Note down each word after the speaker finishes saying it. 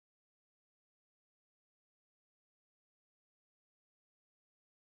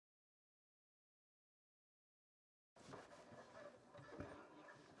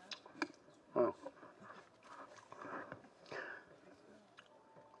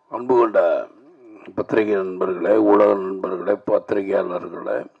அன்பு கொண்ட பத்திரிகை நண்பர்களே, ஊடக நண்பர்களே,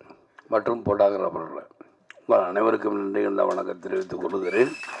 பத்திரிகையாளர்களே மற்றும் போட்டோகிராஃபர்களே, உங்கள் அனைவருக்கும் நன்றி இந்த வணக்கம் தெரிவித்துக்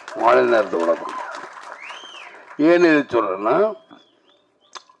கொள்கிறேன். மாலை நேரத்து வணக்கம். ஏன் இது சொல்கிறேன்னா,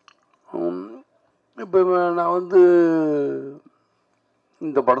 இப்போ நான்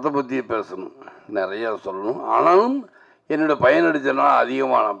இந்த படத்தை பற்றி பேசணும், நிறையா சொல்லணும். ஆனாலும் என்னோடய பையன் அடித்தனா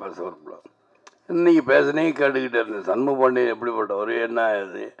அதிகமாக நான் பேச விரும்பல. இன்றைக்கி பேசினே கேட்டுக்கிட்டே இருந்தேன். சண்முக பாண்டியன் எப்படிப்பட்டவர், என்ன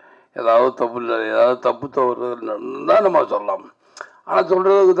இது, ஏதாவது தப்பு இல்லை, ஏதாவது தப்பு தவறு தான் நம்ம சொல்லலாம். ஆனால்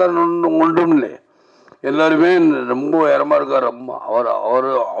சொல்கிறதுக்கு தான் ஒன்றும் இல்லை. எல்லோருமே ரொம்ப உயரமாக இருக்கார். ரொம்ப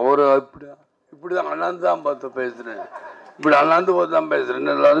அவர் இப்படி தான் அண்ணாந்து தான் பார்த்து பேசுகிறேன், இப்படி அண்ணாந்து பார்த்து தான்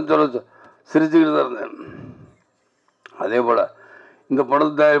பேசுகிறேன்னு எல்லோரும் சொல்ல சிரிச்சுக்கிட்டு தான் இருந்தேன். அதே போல் இந்த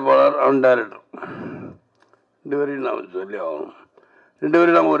படத்து தயாரிப்பாளர் அண்ட் டைரக்டர் ரெண்டு பேரையும் நான் சொல்லி ஆகணும். ரெண்டு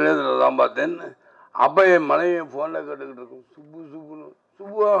பேரும் நான் ஒரே இதில் தான் பார்த்தேன். அப்போ என் மனைவி ஃபோனில் கேட்டுக்கிட்டு இருக்கோம்,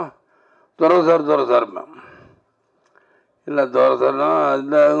 சுப்புவா துறை சார் மேம் இல்லை துறை சார்னா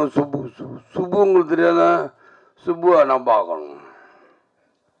இந்த சுப்பு உங்களுக்கு தெரியாத சுப்புவா நான் பார்க்கணும்.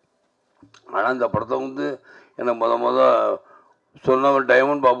 ஆனால் இந்த படத்தை எனக்கு சொன்னவன்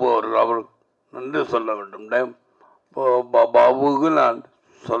டைமண்ட் பாபு அவர் நன்றி சொல்ல வேண்டும். பாபுவுக்கு நான்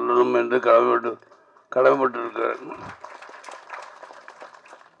சொல்லணும் என்று கடமைப்பட்டிருக்கிறேன்.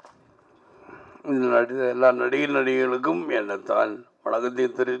 இதில் நடித்த எல்லா நடிகர்களுக்கும் என்னை தான்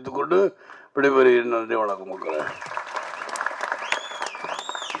வணக்கத்தையும் தெரிவித்துக்கொண்டு விடைபெறுகிறேன். நன்றி, வணக்கம் மக்களே.